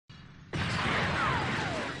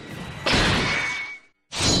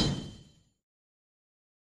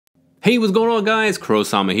Hey, what's going on, guys?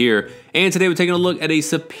 Krowcast Ahmed here, and today we're taking a look at a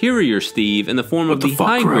superior Steve in the form of the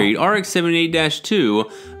high-grade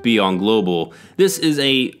RX-78-2 Beyond Global. This is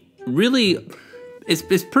a really...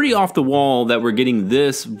 It's pretty off the wall that we're getting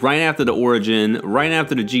this right after the Origin, right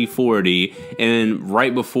after the G40, and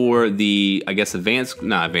right before the, I guess,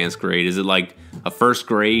 not advanced grade, is it like a first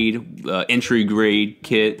grade, entry grade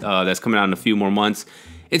kit that's coming out in a few more months?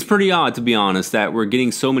 It's pretty odd, to be honest, that we're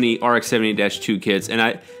getting so many RX-78-2 kits,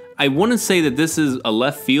 and I want to say that this is a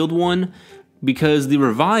left field one because the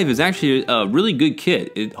Revive is actually a really good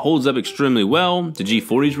kit. It holds up extremely well. The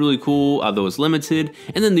G40 is really cool, although it's limited.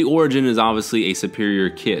 And then the Origin is obviously a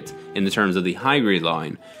superior kit in the terms of the high grade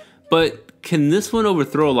line. But can this one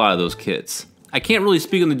overthrow a lot of those kits? I can't really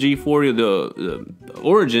speak on the G40 or the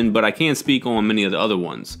Origin, but I can speak on many of the other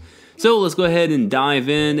ones. So let's go ahead and dive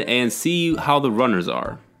in and see how the runners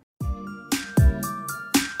are.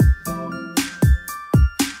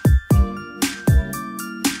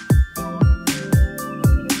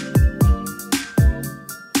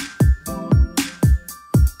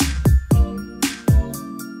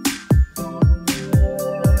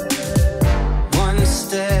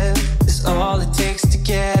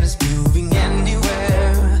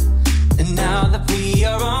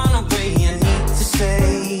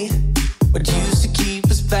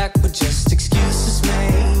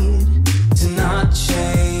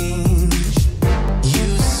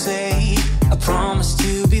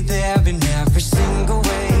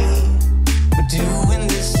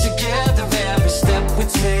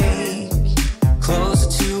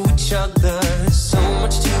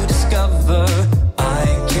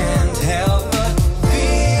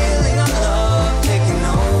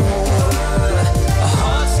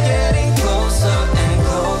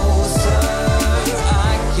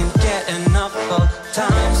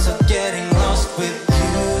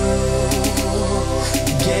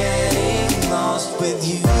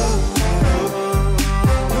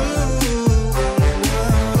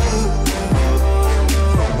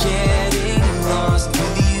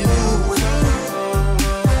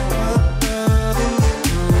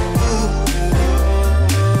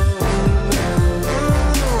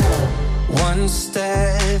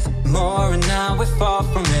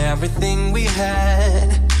 Everything we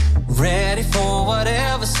had, ready for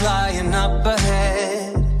whatever's flying up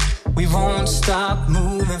ahead. We won't stop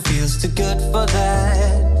moving, feels too good for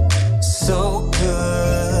that. So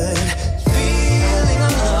good, feeling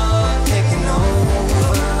our love taking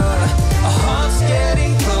over. Our hearts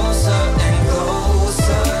getting closer and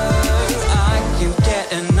closer. I can't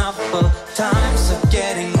get enough of times of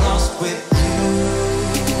getting lost with you.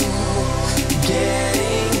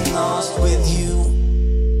 Getting lost with you.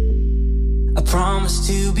 I promise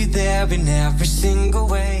to be there in every single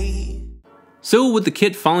way. So with the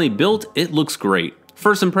kit finally built, it looks great.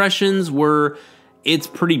 First impressions were it's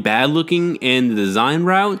pretty bad looking in the design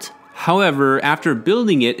route. However, after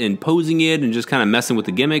building it and posing it and just kind of messing with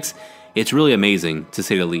the gimmicks, it's really amazing, to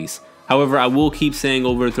say the least. However, I will keep saying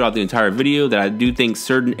throughout the entire video that I do think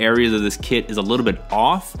certain areas of this kit is a little bit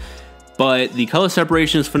off. But the color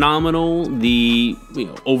separation is phenomenal, the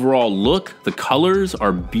overall look, the colors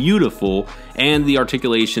are beautiful, and the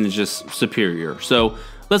articulation is just superior. So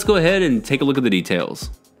let's go ahead and take a look at the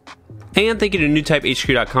details. And thank you to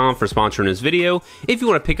newtypehq.com for sponsoring this video. If you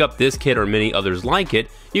want to pick up this kit or many others like it,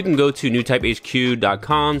 you can go to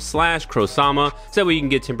newtypehq.com/Krowcast, so that way you can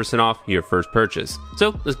get 10% off your first purchase.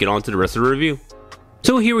 So let's get on to the rest of the review.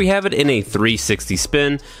 So here we have it in a 360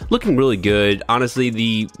 spin, looking really good. Honestly,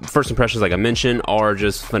 the first impressions, like I mentioned, are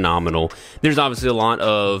just phenomenal. There's obviously a lot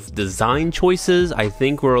of design choices I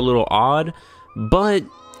think were a little odd, but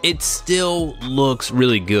it still looks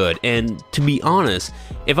really good. And to be honest,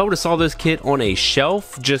 if I would have saw this kit on a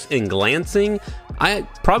shelf just in glancing, I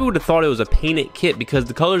probably would have thought it was a painted kit because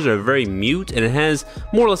the colors are very mute and it has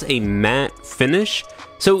more or less a matte finish.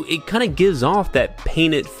 So it kind of gives off that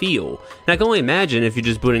painted feel. And I can only imagine if you're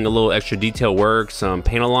just putting a little extra detail work, some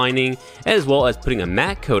panel lining, as well as putting a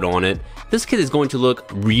matte coat on it, this kit is going to look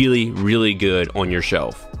really, really good on your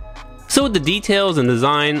shelf. So with the details and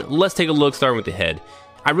design, let's take a look starting with the head.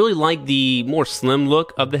 I really like the more slim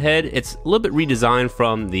look of the head. It's a little bit redesigned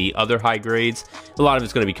from the other high grades. A lot of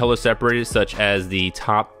it's going to be color separated, such as the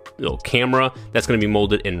top camera that's going to be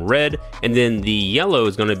molded in red, and then the yellow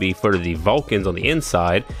is going to be for the Vulcans on the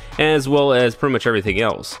inside, as well as pretty much everything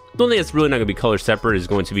else. The only thing that's really not going to be color separate is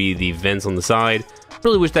going to be the vents on the side.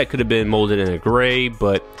 Really wish that could have been molded in a gray,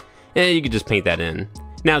 but you could just paint that in.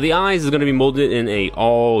 Now the eyes is going to be molded in a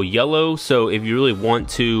all yellow, so if you really want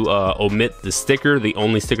to omit the sticker, the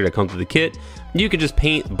only sticker that comes with the kit, you could just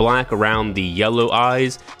paint black around the yellow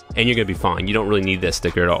eyes and you're going to be fine. You don't really need that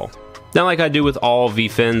sticker at all. Now, like I do with all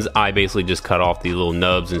V-fins, I basically just cut off the little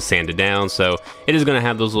nubs and sand it down, so it is going to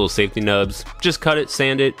have those little safety nubs. Just cut it,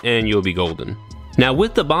 sand it, and you'll be golden. Now,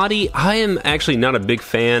 with the body, I am actually not a big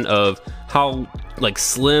fan of how like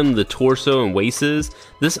slim the torso and waist is.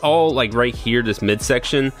 This all like right here, this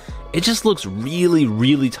midsection, it just looks really,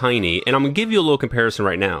 really tiny, and I'm going to give you a little comparison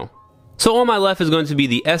right now. So on my left is going to be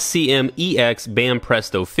the SCM EX Bam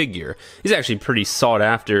Presto figure. These are actually pretty sought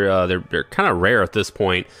after. They're kind of rare at this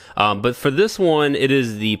point. But for this one, it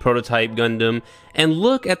is the prototype Gundam. And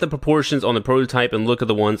look at the proportions on the prototype and look at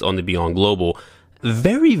the ones on the Beyond Global.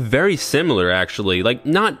 Very, very similar actually. Like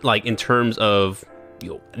not like in terms of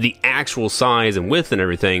the actual size and width and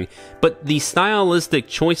everything, but the stylistic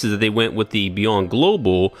choices that they went with the Beyond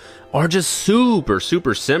Global are just super,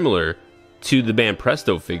 super similar to the Bam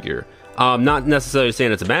Presto figure. Not necessarily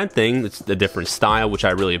saying it's a bad thing, it's a different style, which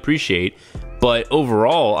I really appreciate, but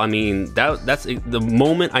overall, I mean, that's the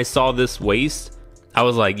moment I saw this waist, I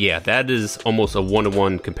was like, yeah, that is almost a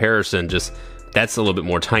one-to-one comparison, just that's a little bit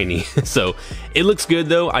more tiny. So it looks good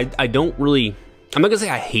though. I'm not gonna say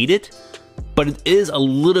I hate it, but it is a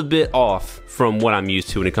little bit off from what I'm used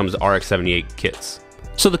to when it comes to RX-78 kits.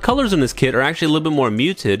 So the colors in this kit are actually a little bit more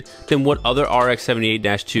muted than what other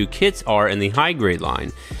RX-78-2 kits are in the high grade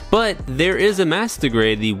line. But there is a master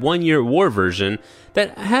grade, the 1 Year War version,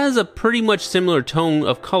 that has a pretty much similar tone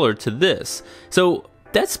of color to this. So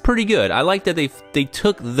that's pretty good. I like that they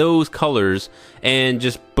took those colors and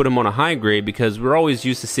just put them on a high grade, because we're always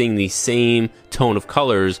used to seeing the same tone of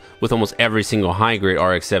colors with almost every single high grade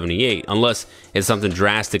RX-78, unless it's something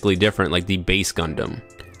drastically different like the base Gundam.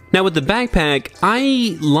 Now with the backpack,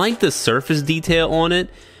 I like the surface detail on it,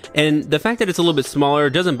 and the fact that it's a little bit smaller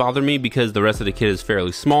doesn't bother me because the rest of the kit is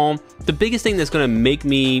fairly small. The biggest thing that's going to make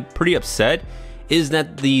me pretty upset is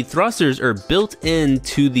that the thrusters are built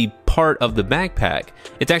into the part of the backpack.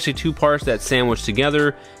 It's actually two parts that sandwich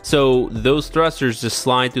together, so those thrusters just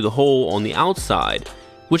slide through the hole on the outside,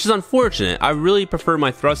 which is unfortunate. I really prefer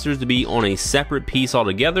my thrusters to be on a separate piece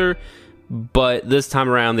altogether. But this time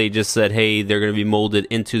around, they just said, hey, they're going to be molded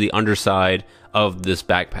into the underside of this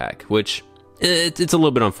backpack, which it's a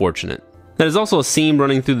little bit unfortunate. There's also a seam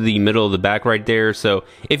running through the middle of the back right there, so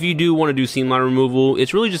if you do want to do seam line removal,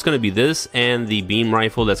 it's really just going to be this and the beam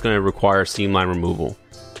rifle that's going to require seam line removal.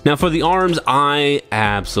 Now for the arms, I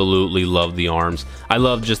absolutely love the arms. I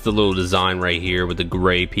love just the little design right here with the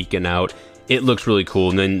gray peeking out. It looks really cool,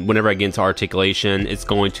 and then whenever I get into articulation, it's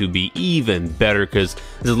going to be even better because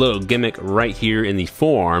there's a little gimmick right here in the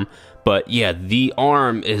forearm. But yeah, the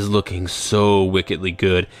arm is looking so wickedly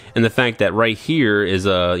good, and the fact that right here is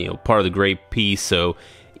a part of the gray piece, so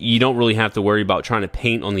you don't really have to worry about trying to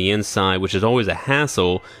paint on the inside, which is always a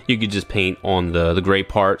hassle. You could just paint on the gray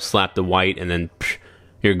part, slap the white, and then psh,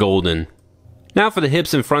 you're golden. Now for the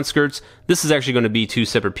hips and front skirts, this is actually going to be two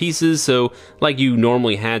separate pieces, so like you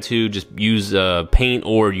normally had to just use paint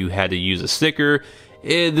or you had to use a sticker,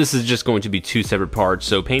 this is just going to be two separate parts,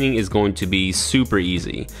 so painting is going to be super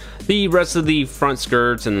easy. The rest of the front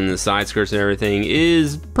skirts and then the side skirts and everything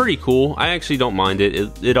is pretty cool. I actually don't mind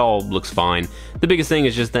it. It all looks fine. The biggest thing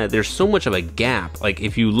is just that there's so much of a gap. Like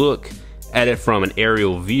if you look at it from an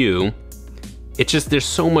aerial view, it's just there's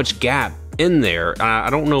so much gap in there. I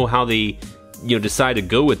don't know how they decide to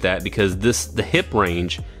go with that, because the hip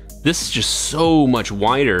range, this is just so much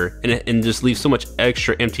wider and just leaves so much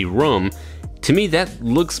extra empty room. To me, that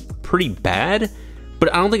looks pretty bad,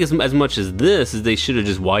 but I don't think as much as this is they should have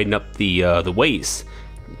just widened up the waist.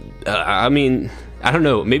 I mean, I don't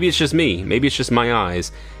know, maybe it's just me, maybe it's just my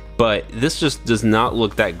eyes, but this just does not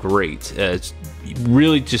look that great. It's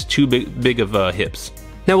really just too big of hips.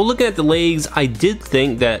 Now, we're looking at the legs. I did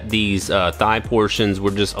think that these thigh portions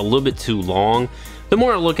were just a little bit too long. The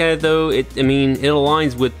more I look at it though, it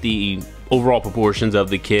aligns with the overall proportions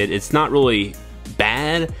of the kit. It's not really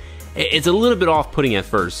bad. It's a little bit off-putting at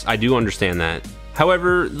first. I do understand that.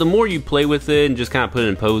 However, the more you play with it and just kind of put it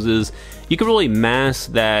in poses, you can really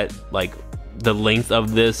mask that, like, the length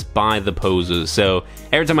of this by the poses. So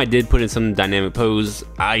every time I did put in some dynamic pose,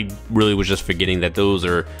 I really was just forgetting that those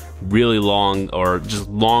are really long, or just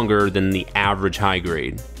longer than the average high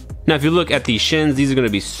grade. Now if you look at the shins, these are going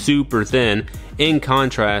to be super thin in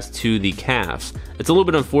contrast to the calves. It's a little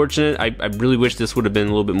bit unfortunate. I really wish this would have been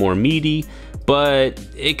a little bit more meaty, but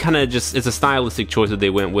it kind of just, it's a stylistic choice that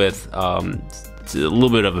they went with. It's a little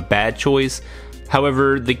bit of a bad choice.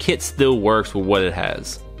 However, the kit still works with what it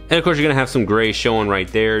has. And of course, you're going to have some gray showing right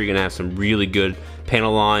there. You're going to have some really good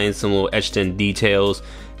panel lines, some little etched in details.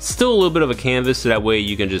 Still a little bit of a canvas, so that way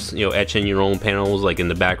you can just etch in your own panels, like in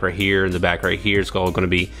the back right here and the back right here. It's all going to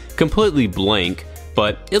be completely blank.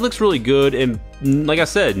 but it looks really good. And like I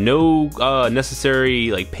said, no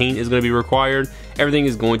necessary like paint is going to be required. Everything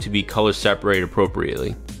is going to be color separated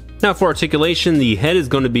appropriately. Now for articulation, the head is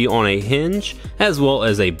going to be on a hinge as well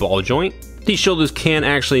as a ball joint. These shoulders can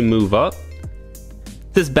actually move up.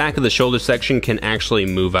 This back of the shoulder section can actually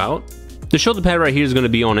move out. The shoulder pad right here is going to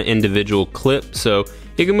be on an individual clip, so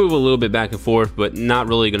it can move a little bit back and forth, but not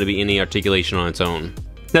really going to be any articulation on its own.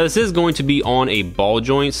 Now this is going to be on a ball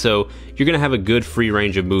joint, so you're going to have a good free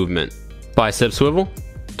range of movement. Bicep swivel,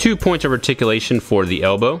 2 points of articulation for the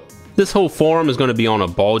elbow. This whole forearm is going to be on a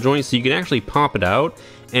ball joint, so you can actually pop it out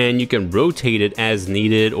and you can rotate it as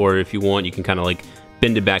needed, or if you want, you can kind of like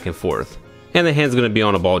bend it back and forth. And the hand's going to be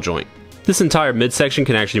on a ball joint. This entire midsection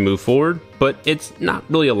can actually move forward, but it's not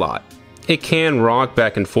really a lot. It can rock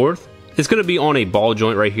back and forth. It's going to be on a ball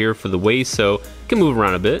joint right here for the waist, so it can move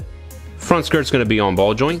around a bit. Front skirt's going to be on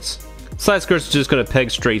ball joints. Side skirt's just going to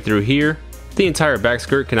peg straight through here. The entire back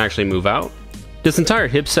skirt can actually move out. This entire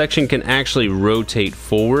hip section can actually rotate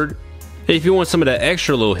forward. If you want some of that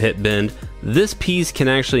extra little hip bend, this piece can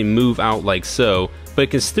actually move out like so, but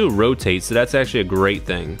it can still rotate, so that's actually a great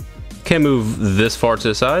thing. Can move this far to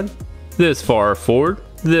the side, this far forward,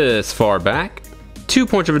 this far back. 2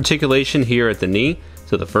 points of articulation here at the knee,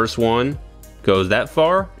 so the first one goes that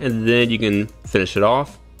far, and then you can finish it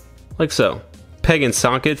off like so. Peg and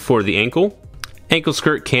socket for the ankle. Ankle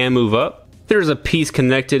skirt can move up. There's a piece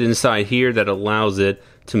connected inside here that allows it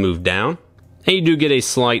to move down, and you do get a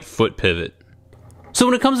slight foot pivot. So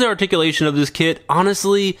when it comes to articulation of this kit,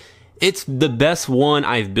 honestly, it's the best one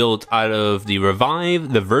I've built out of the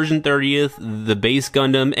Revive, the version 30th, the base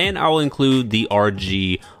Gundam, and I'll include the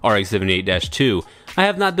RX-78-2. I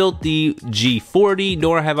have not built the G40,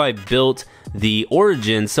 nor have I built the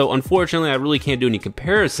Origin, so unfortunately I really can't do any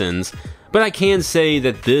comparisons, but I can say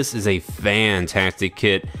that this is a fantastic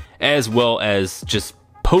kit, as well as just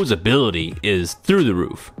posability is through the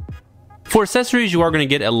roof. For accessories, you are going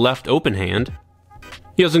to get a left open hand.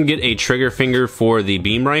 You also can get a trigger finger for the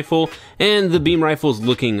beam rifle, and the beam rifle is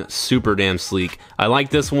looking super damn sleek. I like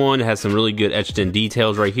this one. It has some really good etched in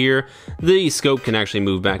details right here. The scope can actually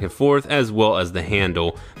move back and forth, as well as the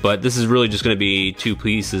handle, but this is really just going to be 2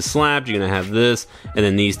 pieces slapped. You're going to have this and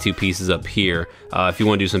then these 2 pieces up here. If you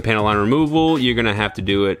want to do some panel line removal, you're going to have to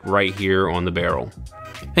do it right here on the barrel.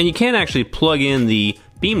 And you can actually plug in the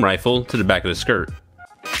beam rifle to the back of the skirt.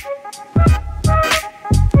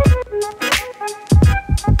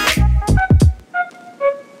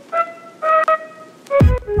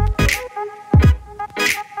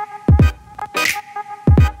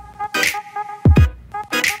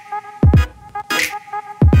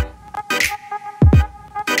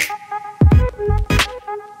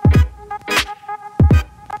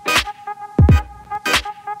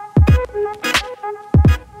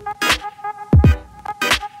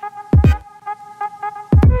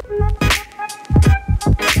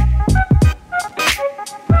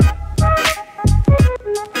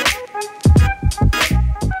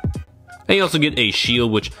 And you also get a shield,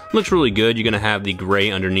 which looks really good. You're going to have the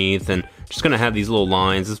gray underneath and just going to have these little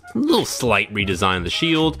lines. This little slight redesign of the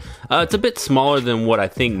shield. It's a bit smaller than what I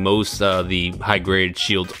think most the high-grade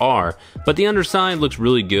shields are, but the underside looks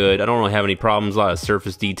really good. I don't really have any problems, a lot of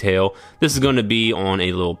surface detail. This is going to be on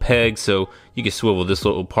a little peg, so you can swivel this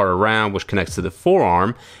little part around, which connects to the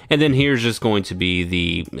forearm. And then here's just going to be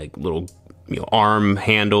the little arm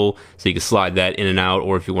handle, so you can slide that in and out,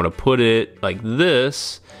 or if you want to put it like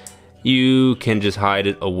this, you can just hide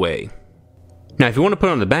it away. Now, if you want to put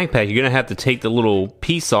it on the backpack, you're going to have to take the little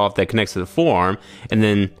piece off that connects to the forearm, and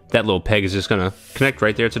then that little peg is just going to connect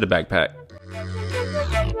right there to the backpack.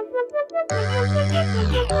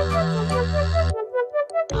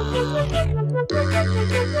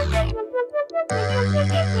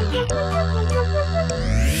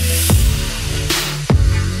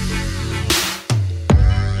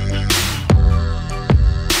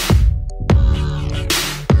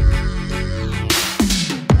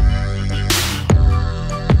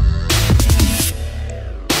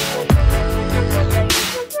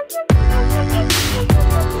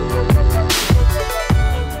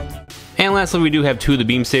 And lastly, we do have 2 of the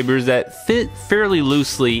beam sabers that fit fairly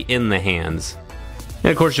loosely in the hands.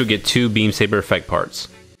 And of course, you'll get 2 beam saber effect parts.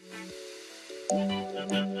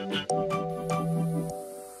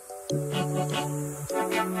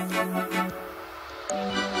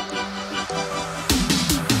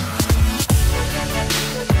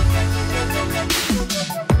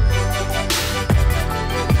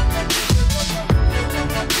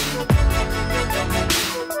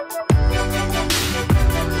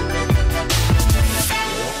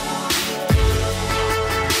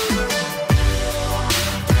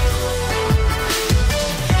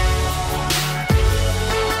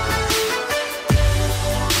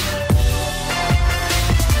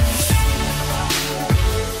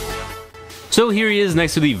 here he is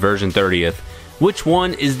next to the version 30th. Which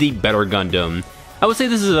one is the better Gundam? I would say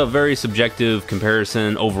this is a very subjective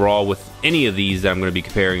comparison overall with any of these that I'm going to be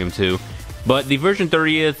comparing them to. But the version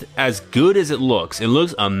 30th, as good as it looks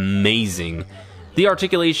amazing. The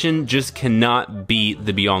articulation just cannot beat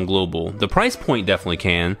the Beyond Global. The price point definitely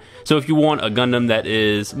can. So if you want a Gundam that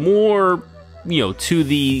is more, to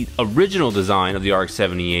the original design of the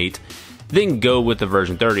RX-78, then go with the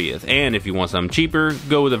version 30th. And if you want something cheaper,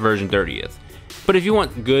 go with the version 30th. But if you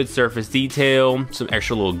want good surface detail, some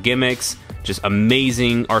extra little gimmicks, just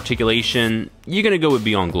amazing articulation, you're gonna go with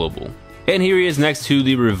Beyond Global. And here he is next to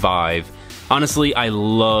the Revive. Honestly, I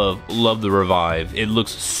love the Revive. It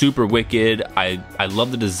looks super wicked. I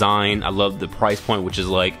love the design. I love the price point, which is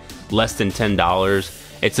like less than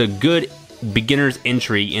 $10. It's a good beginner's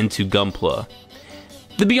entry into Gunpla.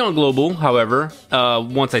 The Beyond Global, however,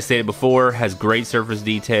 once I stated before, has great surface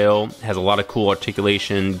detail, has a lot of cool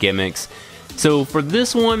articulation, gimmicks. So for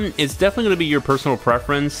this one, it's definitely going to be your personal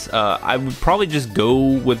preference. I would probably just go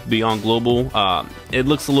with Beyond Global. It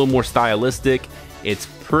looks a little more stylistic. It's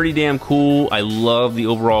pretty damn cool. I love the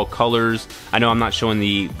overall colors. I know I'm not showing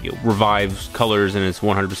the Revive's colors and its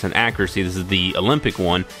 100% accuracy. This is the Olympic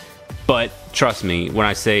one. But trust me when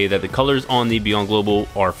I say that the colors on the Beyond Global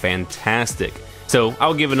are fantastic. So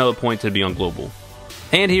I'll give another point to the Beyond Global.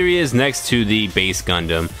 And here he is next to the base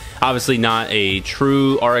Gundam. Obviously not a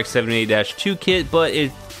true RX-78-2 kit, but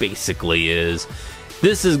it basically is.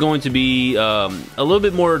 This is going to be a little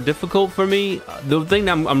bit more difficult for me. The thing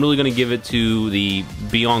that I'm really going to give it to the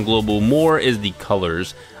Beyond Global more is the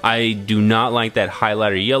colors. I do not like that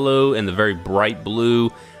highlighter yellow and the very bright blue.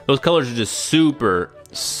 Those colors are just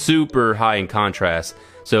super high in contrast.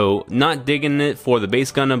 So not digging it for the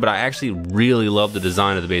base Gundam, but I actually really love the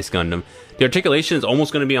design of the base Gundam. The articulation is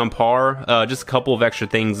almost going to be on par. Just a couple of extra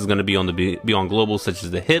things is going to be on the Beyond Global, such as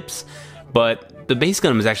the hips. But the base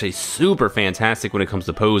Gundam is actually super fantastic when it comes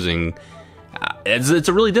to posing. It's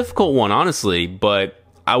a really difficult one, honestly. But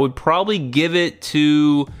I would probably give it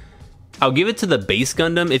to... I'll give it to the base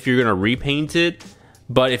Gundam if you're going to repaint it.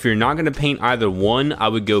 But if you're not going to paint either one, I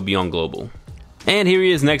would go Beyond Global. And here he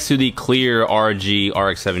is next to the clear RG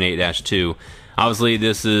RX-78-2. Obviously,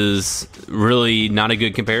 this is really not a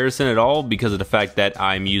good comparison at all because of the fact that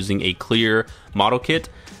I'm using a clear model kit.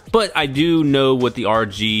 But I do know what the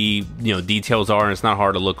RG details are, and it's not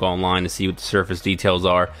hard to look online to see what the surface details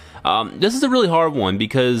are. This is a really hard one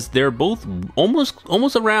because they're both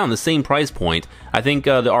almost around the same price point. I think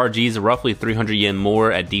the RGs are roughly 300 yen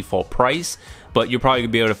more at default price. But you're probably going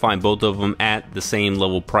to be able to find both of them at the same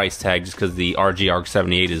level price tag just because the RG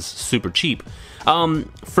RX-78 is super cheap.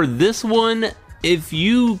 For this one, if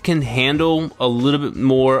you can handle a little bit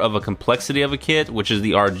more of a complexity of a kit, which is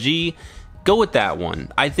the RG, go with that one.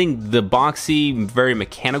 I think the boxy, very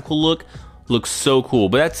mechanical look looks so cool.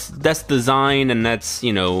 But that's design and that's,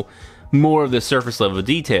 more of the surface level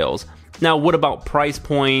details. Now, what about price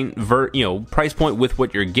point, price point with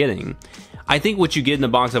what you're getting? I think what you get in the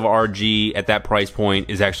box of RG at that price point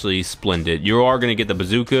is actually splendid. You are going to get the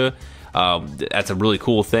bazooka. That's a really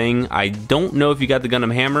cool thing. I don't know if you got the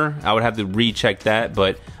Gundam hammer. I would have to recheck that,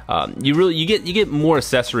 but you get more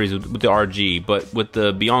accessories with the RG. But with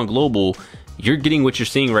the Beyond Global, you're getting what you're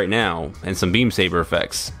seeing right now and some beam saber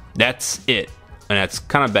effects. That's it, and that's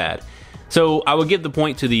kind of bad. So I would give the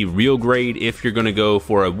point to the real grade if you're going to go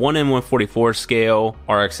for a 1/144 scale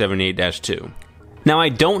RX-78-2. Now, I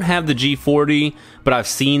don't have the G40, but I've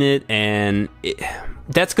seen it, and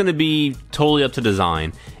that's going to be totally up to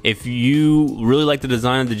design. If you really like the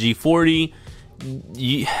design of the G40,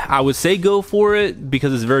 I would say go for it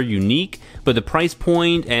because it's very unique, but the price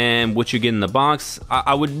point and what you get in the box,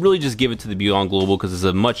 I would really just give it to the Beyond Global because it's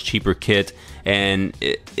a much cheaper kit, and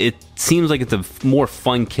it seems like it's a more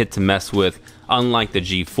fun kit to mess with, unlike the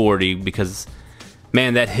G40, because,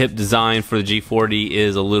 man, that hip design for the G40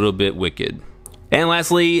 is a little bit wicked. And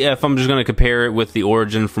lastly, if I'm just going to compare it with the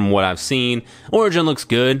Origin from what I've seen, Origin looks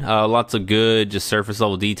good. Lots of good, just surface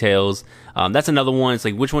level details. That's another one. It's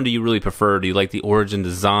like, which one do you really prefer? Do you like the Origin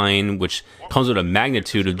design, which comes with a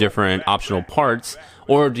magnitude of different optional parts?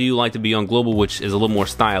 Or do you like the Beyond Global, which is a little more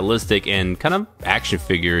stylistic and kind of action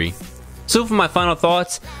figure-y? So for my final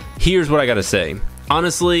thoughts, here's what I got to say.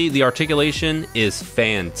 Honestly, the articulation is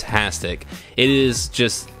fantastic. It is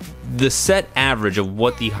just the set average of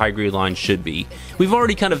what the high grade line should be. We've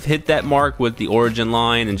already kind of hit that mark with the Origin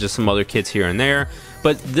line and just some other kits here and there,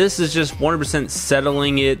 but this is just 100%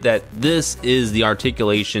 settling it that this is the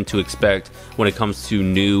articulation to expect when it comes to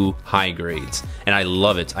new high grades. And I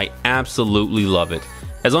love it. I absolutely love it.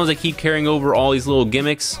 As long as I keep carrying over all these little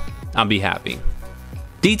gimmicks, I'll be happy.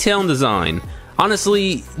 Detail and design.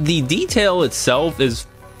 Honestly, the detail itself is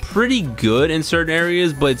pretty good in certain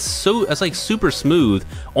areas, but it's like super smooth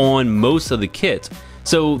on most of the kit.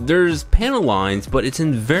 So there's panel lines, but it's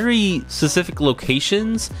in very specific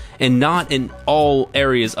locations and not in all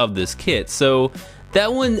areas of this kit. So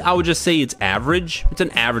that one, I would just say it's average. It's an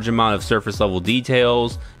average amount of surface level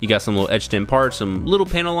details. You got some little etched in parts, some little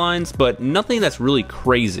panel lines, but nothing that's really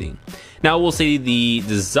crazy. Now, we'll say the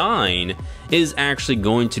design is actually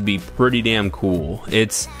going to be pretty damn cool.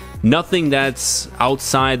 It's nothing that's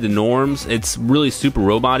outside the norms. It's really super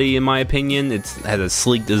robot-y in my opinion. It has a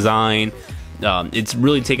sleek design. It's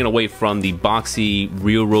really taken away from the boxy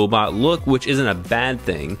real robot look, which isn't a bad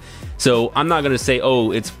thing. So I'm not going to say,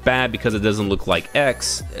 oh, it's bad because it doesn't look like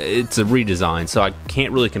X. It's a redesign, so I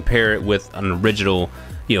can't really compare it with an original,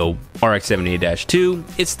 you know,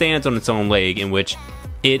 RX-78-2. It stands on its own leg, in which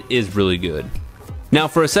it is really good. Now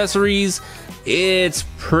for accessories, it's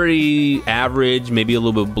pretty average, maybe a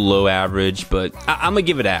little bit below average, but I'm gonna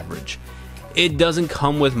give it average. It doesn't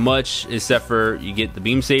come with much except for you get the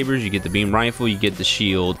beam sabers, you get the beam rifle, you get the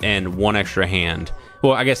shield, and one extra hand.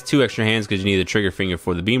 Well, I guess 2 extra hands because you need the trigger finger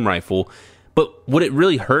for the beam rifle. But would it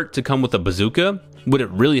really hurt to come with a bazooka? Would it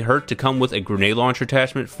really hurt to come with a grenade launcher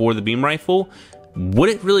attachment for the beam rifle? Would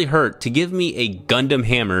it really hurt to give me a Gundam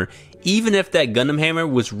hammer, even if that Gundam hammer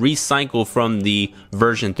was recycled from the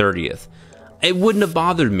version 30th? It wouldn't have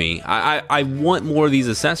bothered me. I want more of these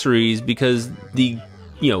accessories because the,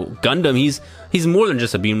 you know, Gundam, he's more than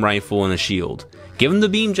just a beam rifle and a shield. Give him the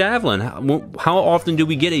beam javelin. How often do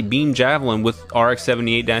we get a beam javelin with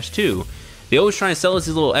RX-78-2? They always try to sell us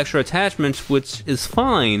these little extra attachments, which is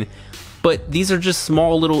fine, but these are just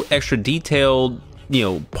small little extra detailed, you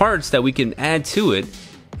know, parts that we can add to it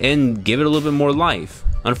and give it a little bit more life.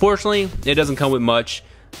 Unfortunately, it doesn't come with much.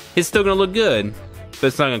 It's still gonna look good, but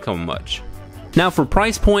it's not gonna come with much. Now for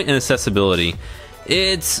price point and accessibility,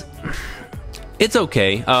 it's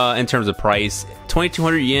okay in terms of price.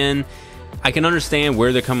 2,200 yen. I can understand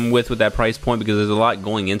where they're coming with that price point because there's a lot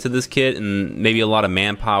going into this kit and maybe a lot of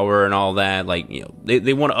manpower and all that. Like, you know,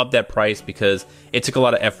 they want to up that price because it took a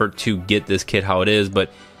lot of effort to get this kit how it is. But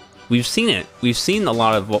we've seen it. We've seen a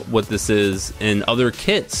lot of what this is in other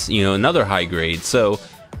kits, you know, in other high grades. So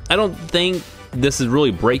I don't think this is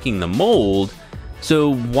really breaking the mold.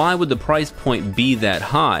 So why would the price point be that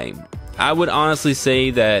high? I would honestly say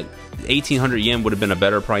that 1,800 yen would have been a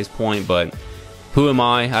better price point, but who am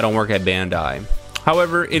I? I don't work at Bandai.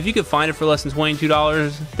 However, if you could find it for less than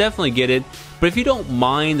 $22, definitely get it. But if you don't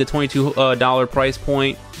mind the $22 price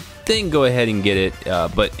point, then go ahead and get it.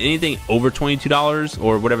 But anything over $22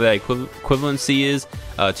 or whatever that equivalency is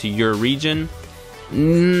to your region,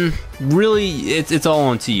 really, it's all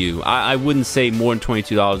on to you. I wouldn't say more than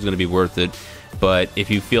 $22 is going to be worth it. But if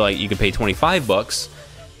you feel like you can pay 25 bucks,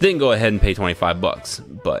 then go ahead and pay 25 bucks.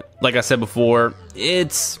 But like I said before,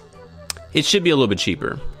 it should be a little bit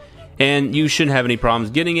cheaper. And you shouldn't have any problems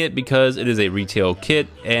getting it because it is a retail kit,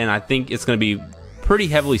 and I think it's going to be pretty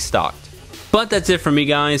heavily stocked. But that's it for me,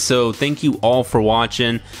 guys, so thank you all for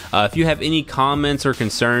watching. If you have any comments or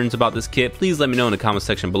concerns about this kit, please let me know in the comment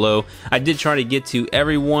section below. I did try to get to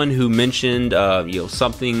everyone who mentioned you know,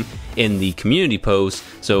 something in the community post,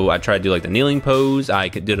 so I tried to do like the kneeling pose. I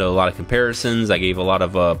did a lot of comparisons. I gave a lot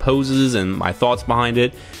of poses and my thoughts behind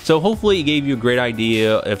it. So hopefully it gave you a great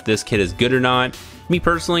idea if this kit is good or not. Me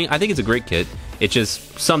personally, I think it's a great kit. It's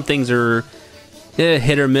just some things are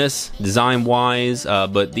hit or miss design wise,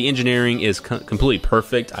 but the engineering is completely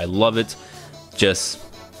perfect. I love it. Just,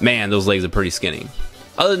 man, those legs are pretty skinny.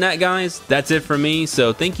 Other than that, guys, that's it for me.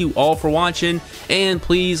 So thank you all for watching, and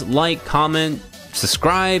please like, comment,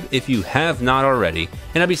 subscribe if you have not already,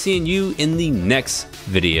 and I'll be seeing you in the next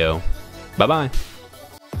video. Bye bye.